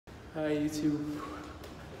Hi YouTube.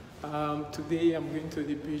 Today I'm going to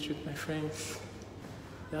the beach with my friends.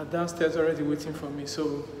 They are downstairs already waiting for me,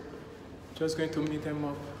 so just going to meet them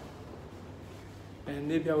up. And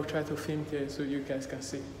maybe I will try to film there so you guys can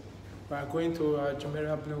see. We are going to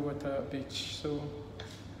JBR Blue Water Beach, so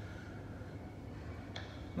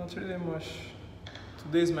not really much.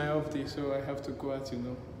 Today is my off day, so I have to go out,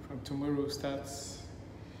 From tomorrow start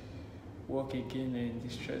work again and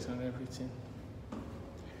distress and everything.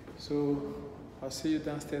 So I'll see you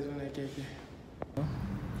downstairs when I get there.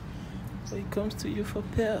 So he comes to you for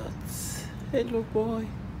pets. Hello boy.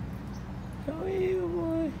 How are you,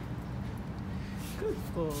 boy? Good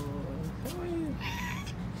boy. How are you?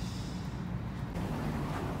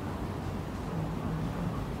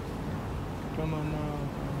 Come on now.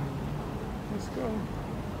 Let's go.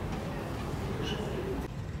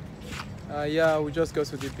 Yeah, we just got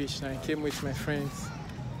to the beach now. I came with my friends.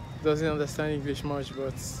 Doesn't understand English much,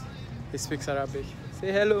 but he speaks Arabic.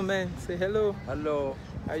 Say hello, man. Say hello. Hello.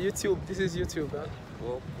 YouTube. This is YouTube, huh?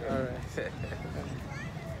 Okay. All right.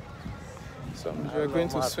 So we're going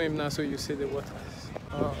to swim now, so you see the water.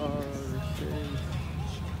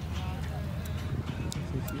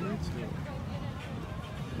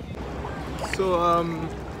 So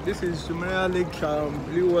this is JBR Lake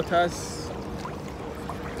Blue Waters.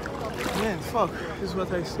 Man, fuck! This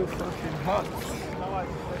water is so fucking hot.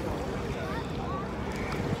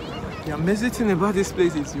 The amazing thing about this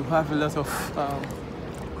place is you have a lot of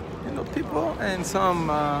people and some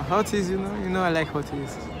hotties. I like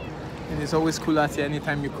hotties, and it's always cool out here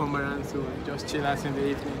anytime you come around. So just chill out in the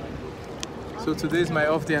evening. So today is my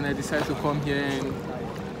off day, and I decided to come here and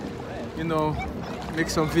make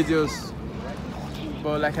some videos.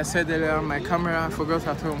 But like I said earlier, my camera I forgot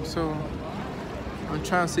at home, so I'm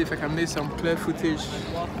trying to see if I can make some clear footage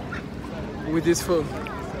with this phone.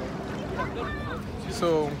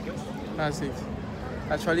 So that's it.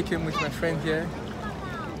 I actually came with my friend here.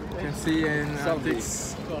 You can see, and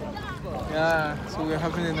yeah, so we're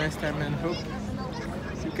having a nice time, and hope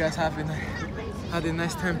you guys had a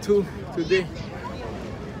nice time too today.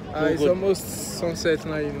 It's almost sunset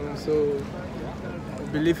now, so we'll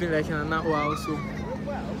be leaving like in an hour also.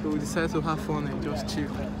 So we decided to have fun and just chill.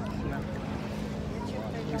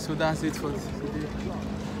 Yeah. So that's it for today.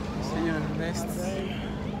 See you on the next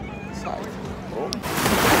side.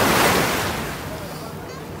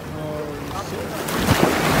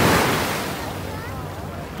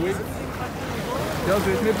 Wait. Just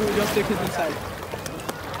wait, maybe we'll just take it inside.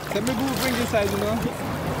 So maybe we'll bring it inside,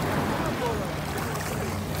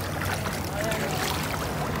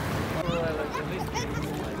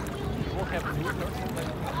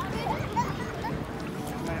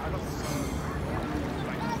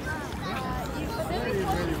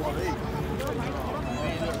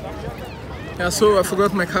 Yeah, so I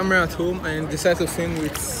forgot my camera at home and decided to film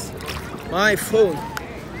with my phone.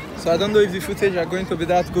 So I don't know if the footage are going to be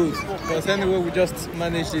that good. But anyway, we just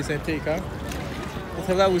manage this and take, huh?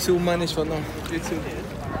 Whatever we still manage for now. You too.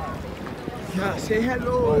 Yeah, say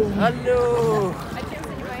hello. Hello.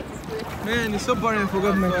 Man, it's so boring. I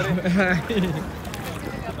forgot my camera.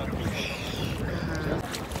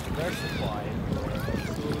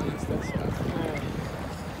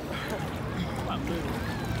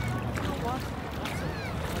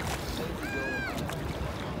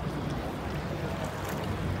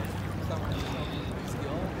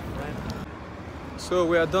 So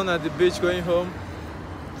we are done at the beach, going home.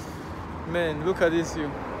 Man, look at this view.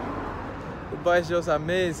 Dubai is just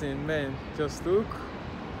amazing, man. Just look.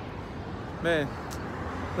 Man,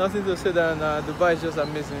 nothing to say than Dubai is just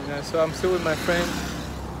amazing. So I'm still with my friend.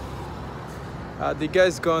 The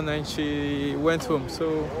guy's gone and she went home.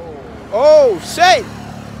 So, oh shit!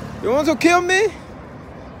 You want to kill me?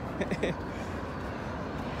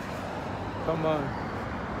 Come on.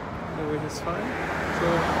 Anyway, it's fine.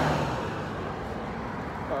 So.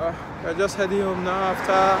 We're just heading home now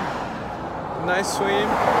after a nice swim,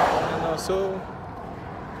 and also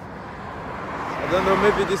I don't know,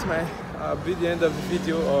 maybe this might be the end of the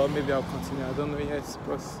video, or maybe I'll continue. I don't know yet,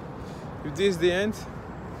 but if this is the end,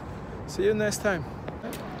 see you next time.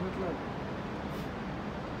 Good luck.